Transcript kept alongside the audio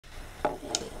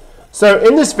So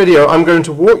in this video I'm going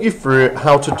to walk you through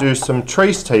how to do some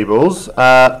trace tables,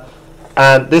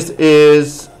 and this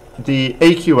is the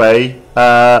AQA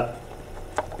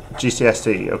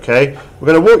GCSE, okay? We're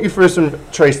going to walk you through some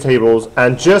trace tables,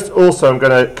 and just also I'm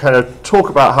going to kind of talk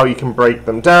about how you can break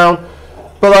them down,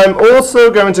 but I'm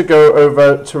also going to go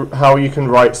over to how you can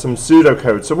write some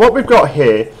pseudocode. So what we've got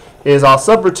here is our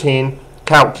subroutine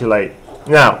calculate.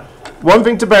 Now, one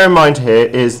thing to bear in mind here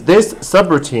is this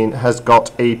subroutine has got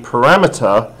a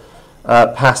parameter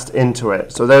passed into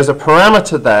it. So there's a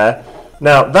parameter there.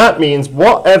 Now that means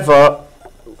whoever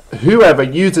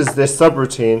uses this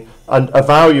subroutine, and a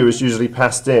value is usually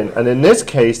passed in. And in this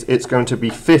case, it's going to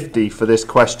be 50 for this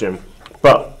question.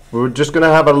 But we're just going to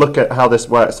have a look at how this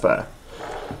works there.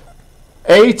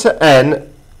 A to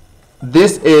N,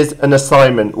 this is an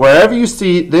assignment. Wherever you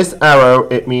see this arrow,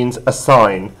 it means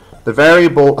assign. The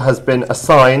variable has been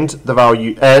assigned the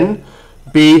value n,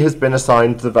 b has been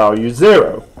assigned the value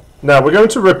 0. Now we're going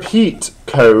to repeat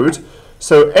code,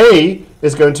 so a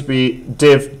is going to be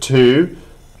div2,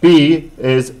 b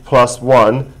is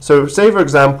 +1. So say for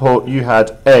example you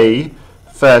had a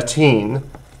 13.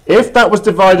 If that was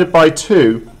divided by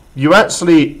 2, you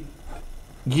actually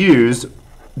use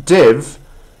div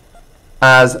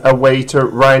as a way to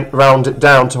round it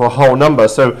down to a whole number.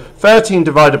 So 13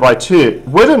 divided by 2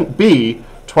 wouldn't be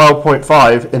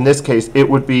 12.5. In this case, it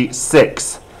would be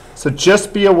 6. So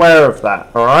just be aware of that,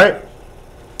 all right?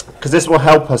 Because this will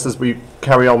help us as we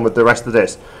carry on with the rest of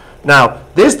this. Now,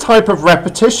 this type of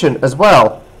repetition as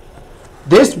well,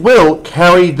 this will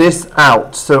carry this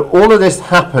out. So all of this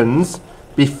happens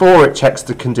before it checks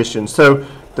the condition. So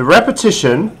the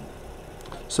repetition,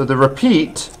 so the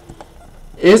repeat,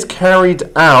 is carried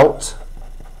out,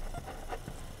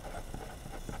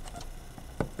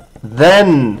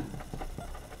 then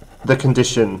the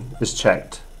condition is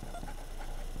checked.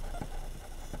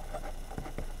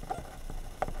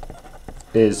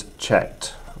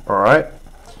 Alright.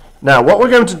 Now what we're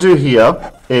going to do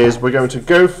here is we're going to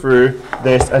go through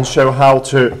this and show how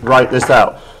to write this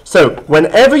out. So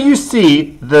whenever you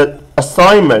see the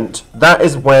assignment, that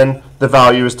is when the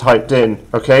value is typed in,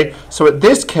 okay? So at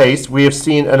this case, we have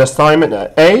seen an assignment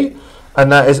at A,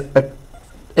 and that is,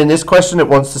 in this question, it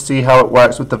wants to see how it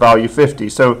works with the value 50.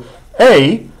 So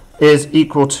A is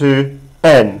equal to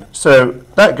N, so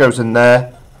that goes in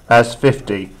there as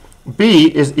 50.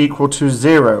 B is equal to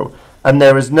 0, and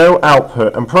there is no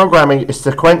output, and programming is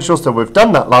sequential, so we've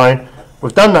done that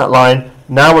line,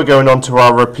 now we're going on to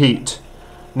our repeat.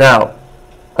 Now,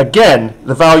 again,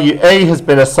 the value A has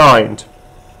been assigned.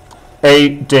 A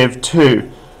div 2.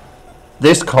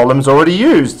 This column's already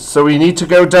used, so we need to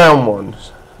go down one,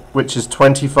 which is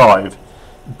 25.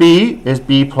 B is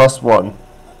B plus 1.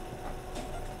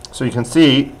 So you can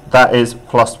see that is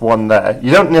plus 1 there. You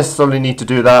don't necessarily need to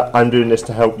do that. I'm doing this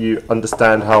to help you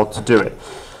understand how to do it.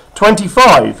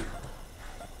 25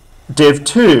 div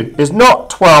 2 is not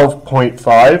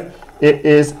 12.5, it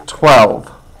is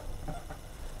 12.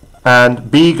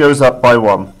 And B goes up by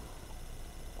 1.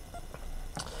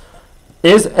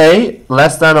 Is A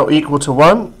less than or equal to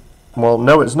 1? Well,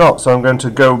 no, it's not. So I'm going to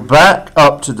go back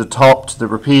up to the top to the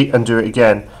repeat and do it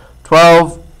again.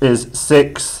 12 is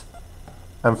 6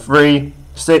 and 3.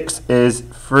 6 is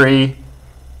 3.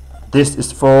 This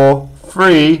is 4.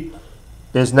 3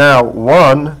 is now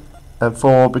 1 and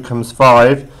 4 becomes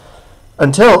 5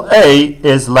 until A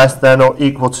is less than or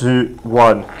equal to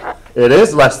 1. It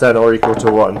is less than or equal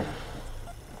to 1.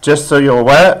 Just so you're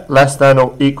aware, less than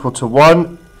or equal to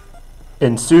 1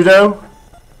 in pseudo,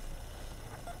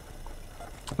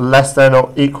 less than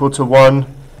or equal to 1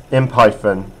 in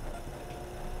Python.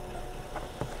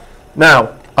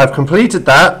 Now, I've completed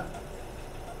that.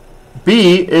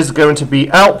 B is going to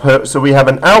be output, so we have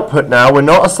an output now. We're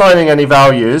not assigning any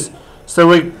values, so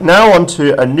we're now on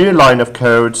to a new line of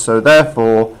code, so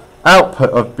therefore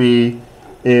output of B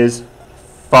is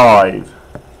 5.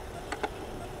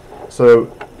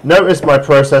 So notice my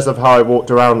process of how I walked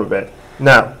around with it.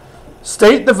 Now,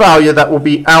 state the value that will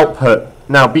be output.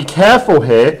 Now be careful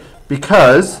here,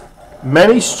 because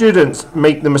many students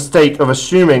make the mistake of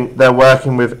assuming they're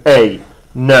working with A.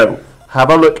 No,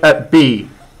 have a look at B.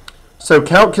 So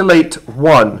calculate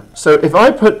 1. So if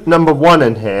I put number 1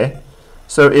 in here,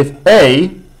 so if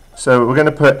A, so we're going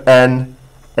to put N,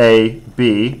 A,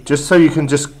 B, just so you can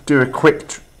just do a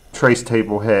quick trace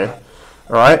table here.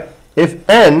 Alright, if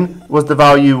N was the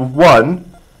value 1,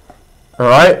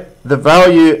 alright, the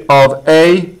value of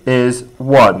A is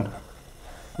 1.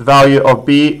 The value of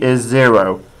B is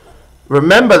 0.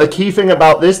 Remember, the key thing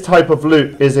about this type of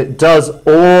loop is it does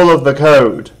all of the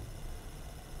code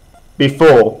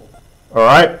before.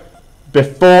 Alright?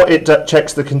 before it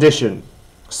checks the condition.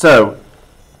 So,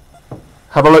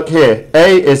 have a look here.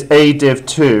 A is a div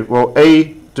 2. Well,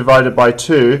 a divided by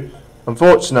 2,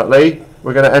 unfortunately,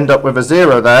 we're going to end up with a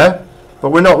 0 there. But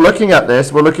we're not looking at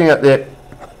this. We're looking at the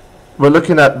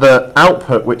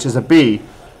output, which is a b.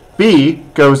 B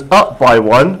goes up by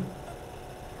 1.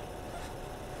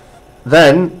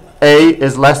 Then a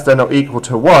is less than or equal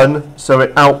to 1, so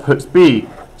it outputs b.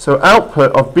 So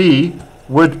output of b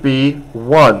would be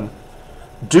 1.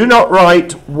 Do not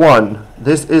write 1.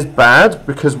 This is bad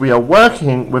because we are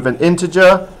working with an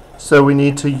integer, so we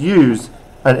need to use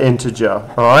an integer.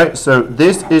 Alright, so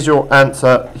this is your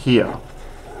answer here.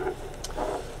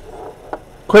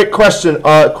 Quick question,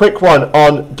 quick one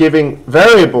on giving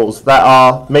variables that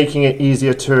are making it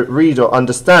easier to read or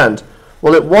understand.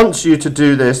 Well, it wants you to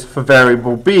do this for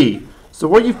variable b. So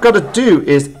what you've got to do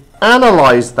is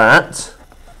analyze that,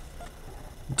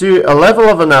 do a level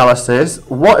of analysis.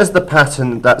 What is the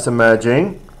pattern that's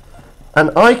emerging?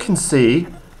 And I can see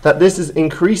that this is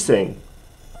increasing.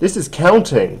 This is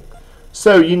counting.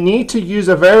 So you need to use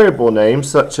a variable name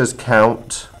such as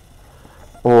count,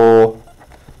 or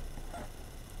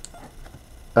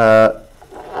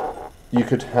you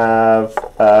could have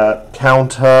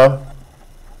counter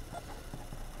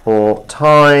or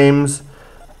times.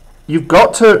 You've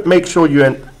got to make sure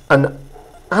you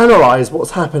analyze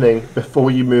what's happening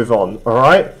before you move on.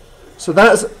 Alright? So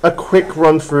that's a quick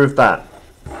run through of that.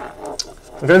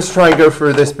 I'm going to try and go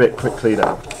through this bit quickly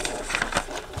now.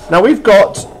 Now we've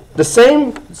got the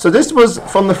same, so this was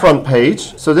from the front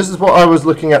page, so this is what I was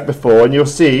looking at before, and you'll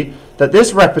see that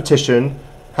this repetition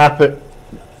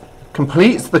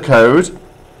completes the code,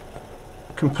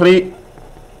 complete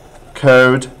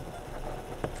code,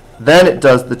 then it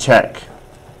does the check,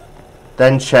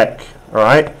 then check.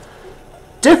 Alright?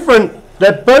 Different,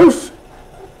 they're both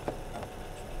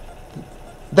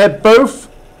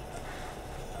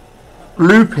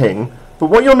looping, but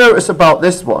what you'll notice about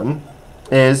this one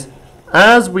is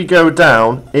as we go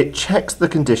down, it checks the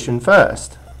condition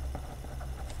first.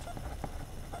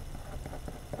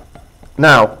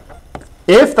 Now,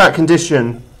 if that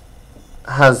condition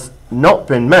has not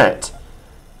been met,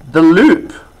 the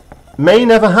loop may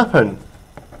never happen.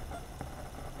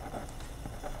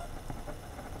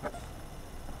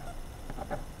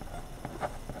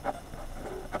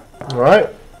 Alright,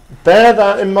 bear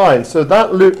that in mind. So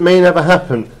that loop may never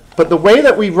happen. But the way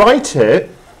that we write it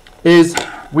is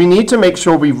we need to make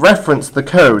sure we reference the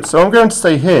code. So I'm going to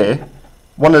say here,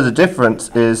 one of the difference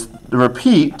is the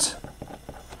repeat ...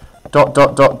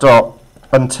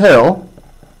 until,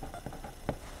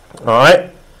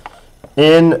 alright,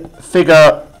 in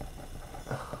figure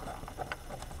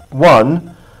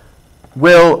 1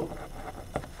 will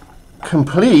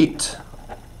complete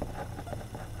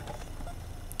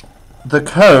the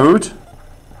code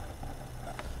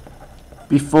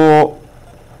before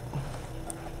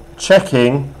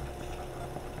checking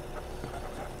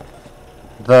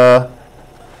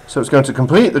so it's going to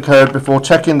complete the code before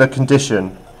checking the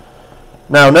condition.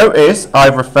 Now notice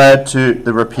I've referred to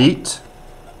the repeat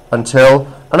until,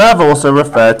 and I've also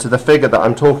referred to the figure that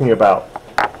I'm talking about.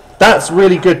 That's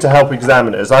really good to help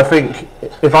examiners. I think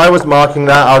if I was marking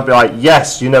that, I'd be like,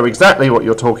 yes, you know exactly what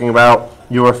you're talking about.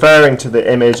 You're referring to the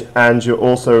image and you're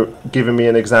also giving me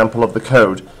an example of the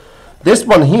code. This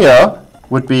one here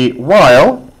would be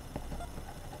while,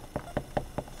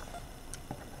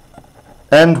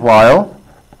 end while,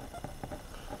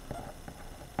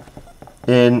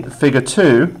 in figure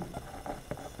 2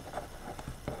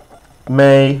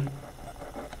 may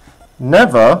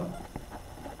never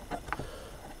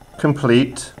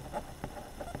complete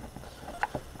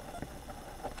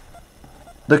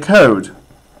the code.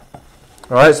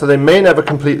 Alright, so they may never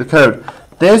complete the code.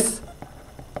 This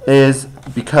is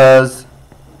because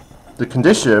the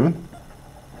condition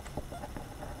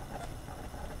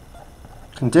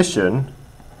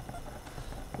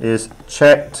is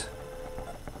checked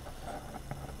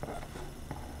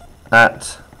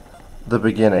at the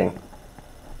beginning.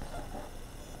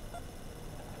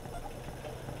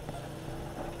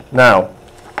 Now,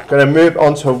 I'm going to move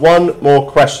on to one more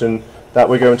question that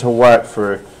we're going to work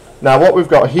through. Now, what we've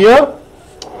got here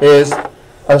is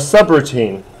a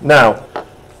subroutine. Now,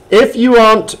 if you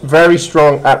aren't very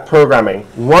strong at programming,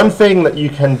 one thing that you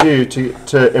can do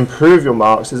to improve your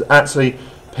marks is actually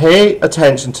pay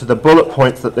attention to the bullet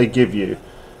points that they give you.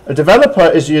 A developer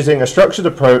is using a structured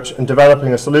approach and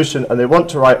developing a solution, and they want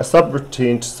to write a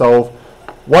subroutine to solve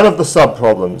one of the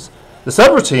sub-problems. The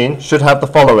subroutine should have the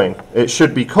following. It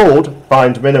should be called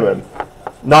bind minimum.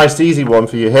 Nice easy one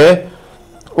for you here.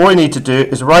 all you need to do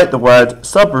is write the word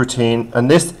subroutine, and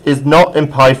this is not in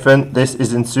Python, this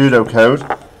is in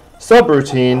pseudocode.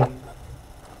 Subroutine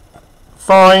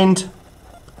find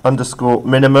underscore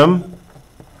minimum,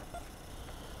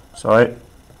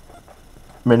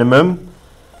 minimum,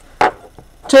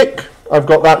 tick, I've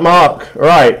got that mark.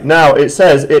 Right, now it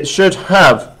says it should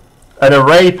have an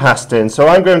array passed in, so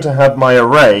I'm going to have my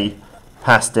array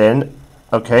passed in.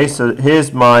 Okay, so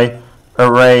here's my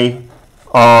array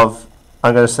of,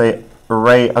 I'm going to say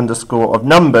array underscore of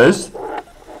numbers.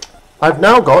 I've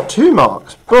now got 2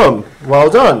 marks. Boom, well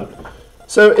done.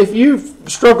 So if you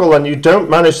struggle and you don't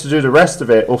manage to do the rest of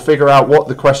it or figure out what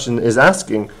the question is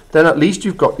asking, then at least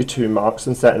you've got your 2 marks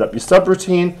and setting up your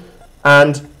subroutine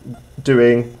and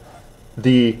doing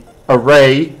the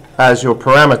array as your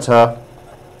parameter.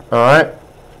 Alright.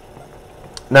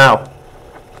 Now,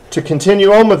 to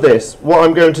continue on with this, what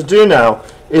I'm going to do now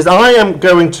is I am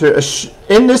going to,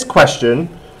 in this question,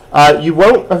 you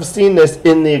won't have seen this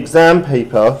in the exam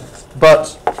paper,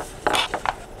 but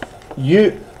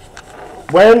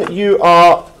when you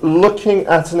are looking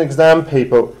at an exam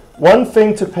paper, one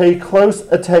thing to pay close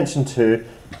attention to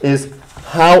is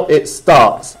how it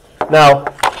starts. Now,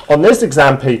 on this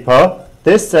exam paper,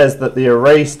 this says that the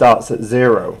array starts at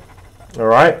 0.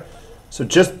 Alright? So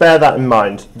just bear that in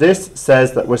mind. This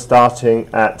says that we're starting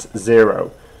at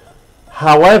 0.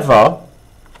 However,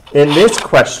 in this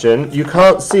question, you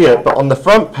can't see it, but on the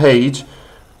front page,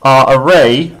 our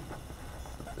array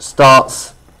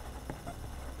starts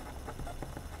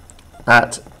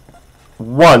at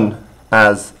 1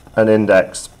 as an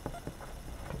index.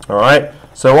 Alright,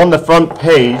 so on the front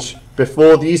page,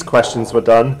 before these questions were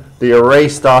done, the array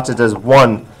started as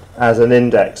 1 as an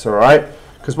index. Alright,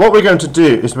 because what we're going to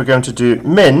do is we're going to do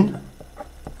min,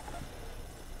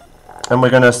 and we're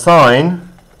going to assign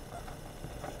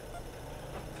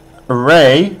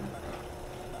array,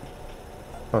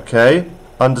 okay,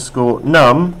 underscore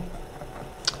num.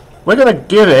 We're going to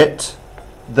give it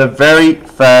the very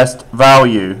first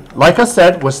value. Like I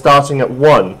said, we're starting at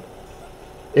 1.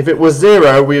 If it was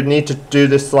 0, we would need to do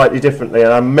this slightly differently,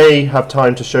 and I may have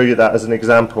time to show you that as an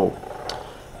example.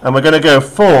 And we're going to go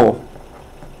for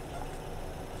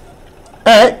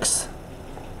x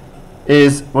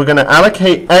is, we're going to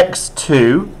allocate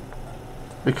x2,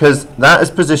 because that is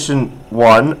position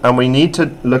 1, and we need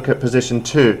to look at position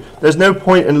 2. There's no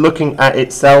point in looking at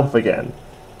itself again.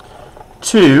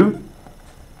 2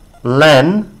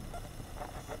 len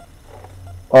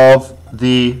of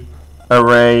the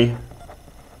array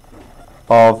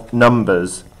of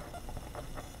numbers.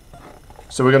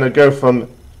 So we're going to go from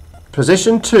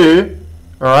position 2,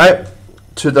 alright,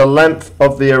 to the length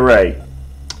of the array.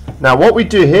 Now what we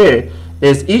do here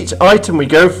is each item we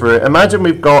go through, imagine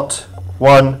we've got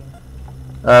one,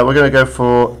 we're going to go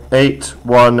for 8,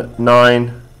 1,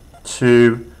 9,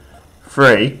 2,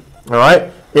 3,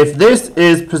 alright. If this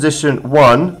is position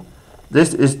 1,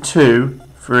 this is 2,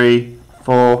 3,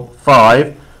 4,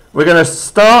 5. We're going to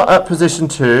start at position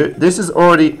 2. This is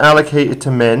already allocated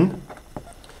to min.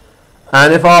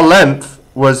 And if our length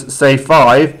was, say,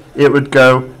 5, it would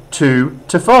go 2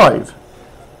 to 5.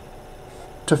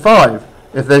 To 5.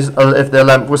 If their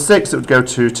length was 6, it would go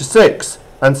 2 to 6,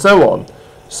 and so on.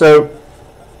 So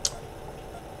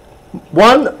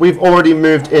 1, we've already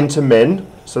moved into min,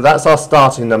 so that's our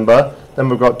starting number. Then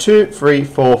we've got 2, 3,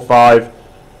 4, 5.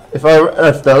 If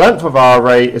the length of our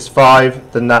array is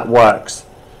 5, then that works.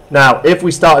 Now, if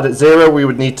we started at 0, we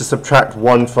would need to subtract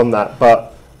 1 from that,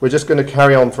 but we're just going to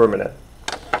carry on for a minute.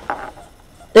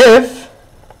 If,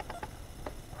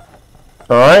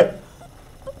 alright,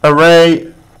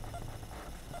 array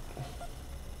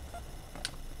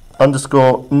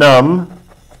underscore num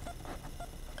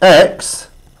x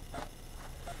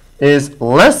is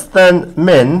less than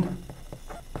min,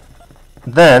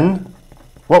 then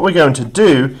what we're going to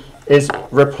do is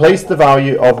replace the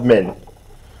value of min.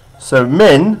 So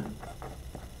min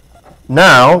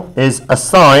now is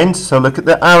assigned, so look at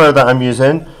the arrow that I'm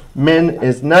using, min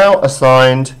is now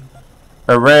assigned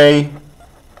array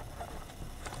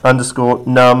underscore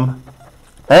num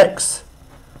x.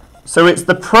 So it's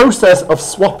the process of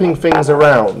swapping things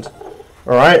around.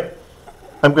 Alright,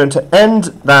 I'm going to end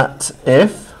that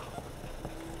if.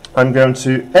 I'm going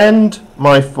to end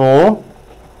my for.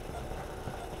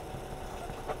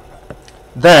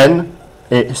 Then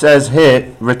it says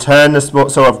here return the small,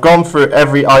 so I've gone through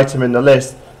every item in the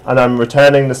list and I'm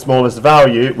returning the smallest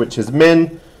value, which is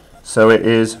min, so it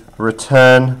is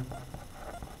return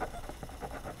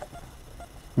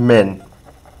min.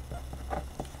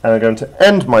 And I'm going to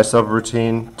end my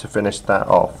subroutine to finish that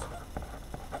off.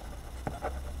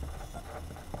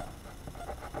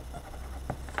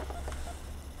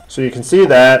 So you can see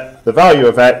there the value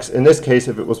of x, in this case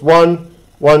if it was 1,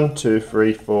 1, 2,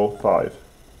 3, 4, 5.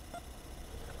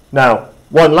 Now,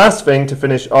 one last thing to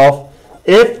finish off.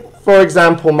 If, for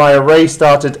example, my array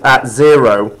started at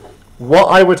 0, what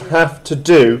I would have to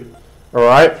do,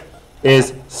 alright,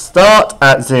 is start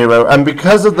at 0, and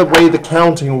because of the way the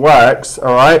counting works,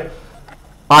 alright,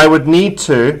 I would need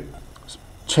to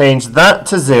change that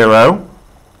to 0,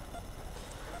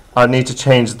 I need to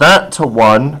change that to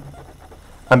 1,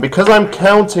 and because I'm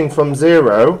counting from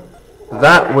 0,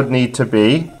 that would need to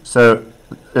be, so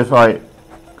that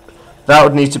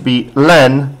would need to be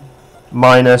len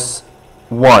minus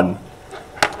 1,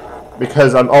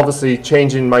 because I'm obviously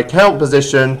changing my count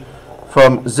position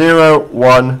from 0,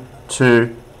 1,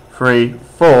 2, 3,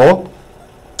 4.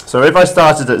 So if I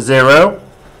started at 0,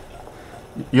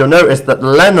 you'll notice that the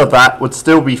len of that would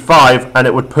still be 5, and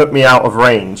it would put me out of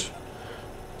range.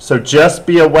 So just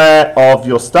be aware of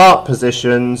your start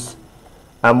positions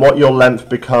and what your length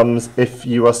becomes if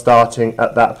you are starting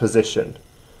at that position.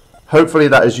 Hopefully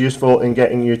that is useful in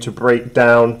getting you to break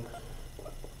down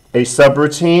a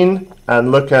subroutine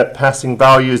and look at passing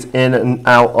values in and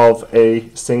out of a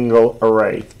single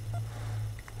array.